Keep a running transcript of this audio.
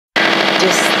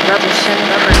Audition production.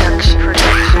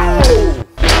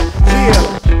 Yeah.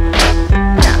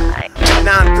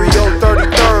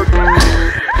 93033rd.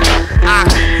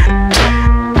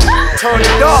 Turn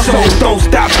it up. So don't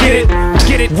stop, get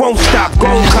it, won't stop.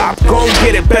 Gon' cop, gon'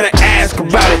 get it, better ask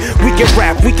about it. We can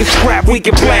rap, we can scrap, we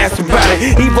can blast about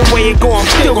it. Either way it go, I'm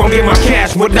still gon' get my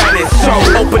cash without it. So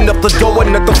open up the door,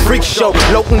 another freak show.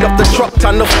 Loading up the truck,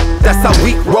 time to that's how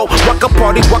we roll. Rock a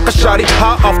party, rock a shotty,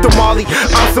 high off the molly.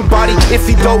 I'm somebody, if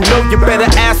you don't know, you better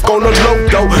ask on the low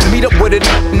though. Meet up with it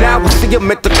now, we'll see him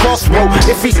at the crossroad.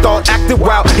 If he start acting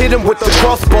wild, hit him with the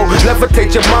crossbow.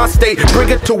 Levitate your mind state, bring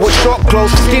it to a short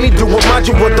close. Skinny do remind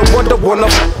you what the wonder wanna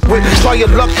with. Try your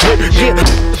luck with, yeah.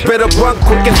 Better run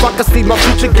quick if I can see my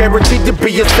future, guaranteed to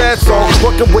be a sad song.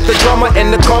 Working with the drama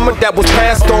and the karma that was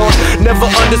passed on. Never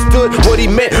understood what he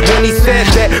meant when he said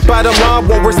that. Bottom line,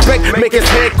 won't respect, make his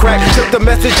head crack. Took the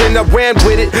message and I ran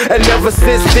with it. And ever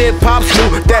since then, Pops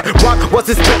knew that rock was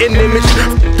his spitting image.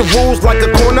 The rules like a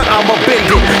corner, I'ma bend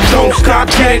it. don't stop,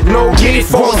 get it, no get it,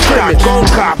 won't stop. Gon'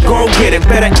 cop, gon' get it,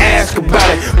 better ask about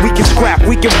it. We can scrap,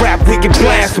 we can rap, we can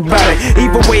blast about it.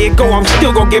 Either way it go, I'm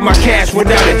still gon' get my cash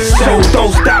without it. So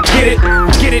don't stop, get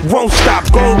it, won't stop.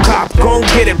 Gon' cop, gon'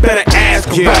 get it, better ask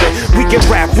about it. We can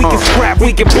rap, we can scrap,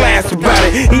 we can blast about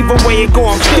it. Either way it go,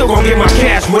 I'm still gon' get my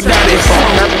cash without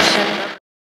it.